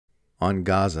On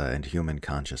Gaza and human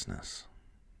consciousness.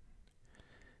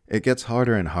 It gets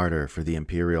harder and harder for the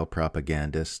imperial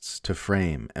propagandists to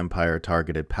frame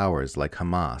empire-targeted powers like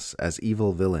Hamas as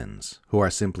evil villains who are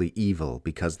simply evil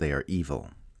because they are evil.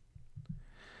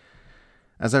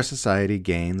 As our society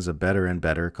gains a better and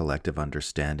better collective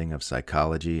understanding of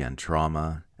psychology and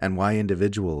trauma and why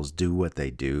individuals do what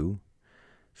they do,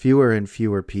 fewer and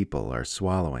fewer people are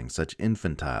swallowing such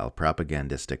infantile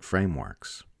propagandistic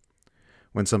frameworks.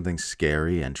 When something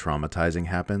scary and traumatizing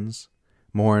happens,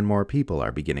 more and more people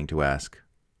are beginning to ask,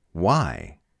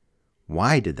 why?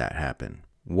 Why did that happen?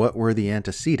 What were the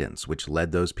antecedents which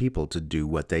led those people to do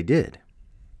what they did?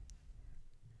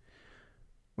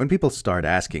 When people start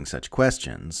asking such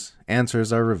questions,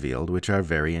 answers are revealed which are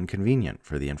very inconvenient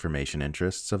for the information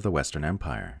interests of the Western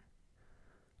Empire.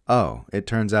 Oh, it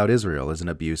turns out Israel is an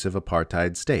abusive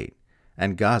apartheid state,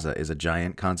 and Gaza is a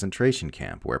giant concentration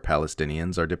camp where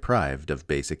Palestinians are deprived of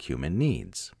basic human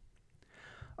needs.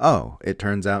 Oh, it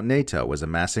turns out NATO was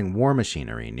amassing war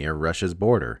machinery near Russia's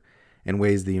border in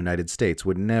ways the United States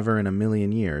would never in a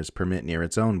million years permit near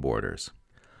its own borders.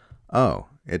 Oh,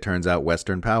 it turns out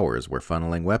Western powers were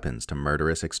funneling weapons to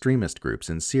murderous extremist groups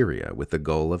in Syria with the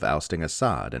goal of ousting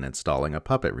Assad and installing a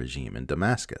puppet regime in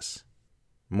Damascus.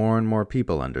 More and more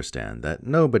people understand that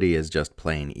nobody is just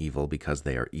plain evil because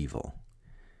they are evil.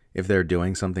 If they're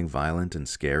doing something violent and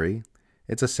scary,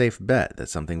 it's a safe bet that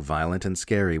something violent and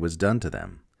scary was done to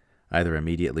them, either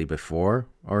immediately before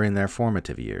or in their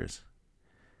formative years.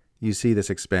 You see this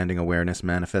expanding awareness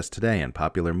manifest today in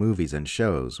popular movies and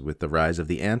shows with the rise of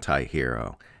the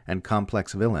anti-hero and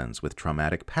complex villains with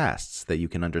traumatic pasts that you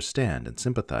can understand and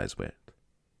sympathize with.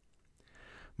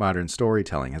 Modern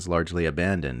storytelling has largely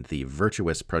abandoned the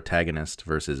virtuous protagonist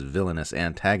versus villainous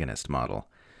antagonist model,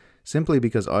 simply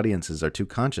because audiences are too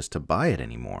conscious to buy it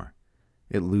anymore.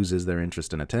 It loses their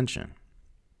interest and attention.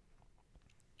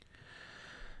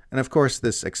 And of course,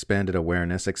 this expanded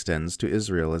awareness extends to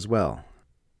Israel as well.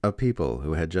 A people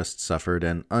who had just suffered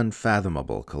an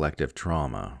unfathomable collective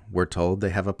trauma were told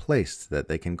they have a place that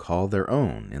they can call their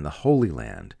own in the Holy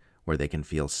Land where they can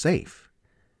feel safe.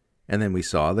 And then we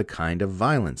saw the kind of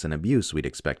violence and abuse we'd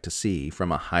expect to see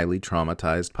from a highly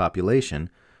traumatized population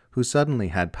who suddenly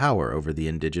had power over the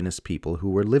indigenous people who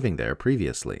were living there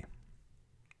previously.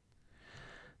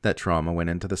 That trauma went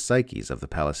into the psyches of the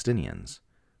Palestinians,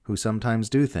 who sometimes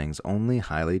do things only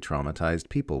highly traumatized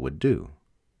people would do.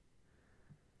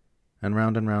 And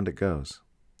round it goes.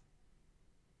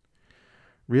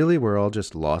 Really, we're all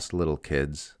just lost little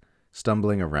kids,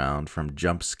 stumbling around from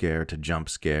jump scare to jump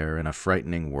scare in a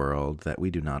frightening world that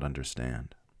we do not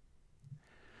understand.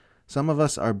 Some of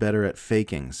us are better at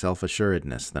faking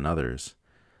self-assuredness than others,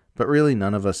 but really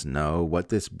none of us know what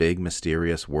this big,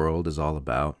 mysterious world is all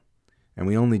about, and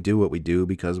we only do what we do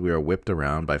because we are whipped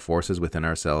around by forces within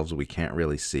ourselves we can't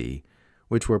really see,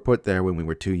 which were put there when we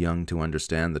were too young to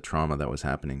understand the trauma that was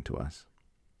happening to us.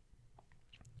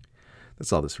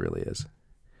 That's all this really is.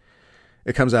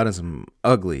 It comes out in some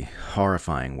ugly,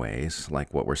 horrifying ways,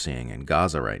 like what we're seeing in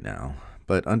Gaza right now,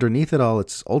 but underneath it all,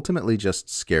 it's ultimately just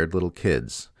scared little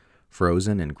kids,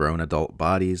 frozen in grown adult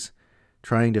bodies,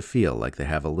 trying to feel like they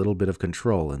have a little bit of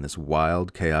control in this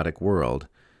wild, chaotic world,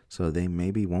 so they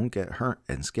maybe won't get hurt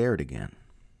and scared again.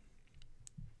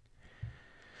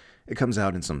 It comes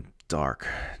out in some dark,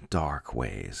 dark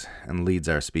ways, and leads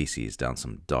our species down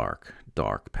some dark,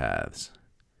 dark paths.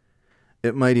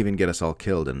 It might even get us all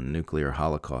killed in a nuclear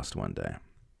holocaust one day.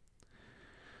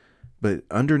 But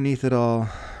underneath it all,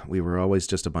 we were always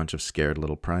just a bunch of scared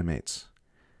little primates,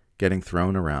 getting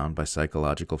thrown around by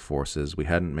psychological forces we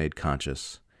hadn't made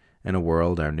conscious in a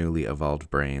world our newly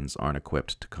evolved brains aren't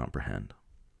equipped to comprehend.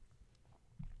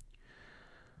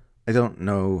 I don't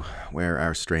know where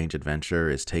our strange adventure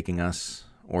is taking us,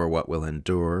 or what will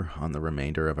endure on the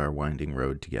remainder of our winding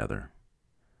road together.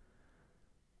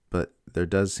 But there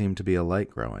does seem to be a light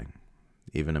growing,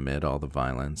 even amid all the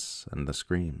violence and the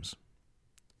screams.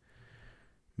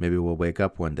 Maybe we'll wake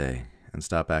up one day and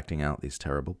stop acting out these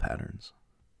terrible patterns.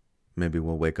 Maybe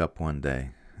we'll wake up one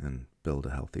day and build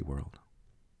a healthy world.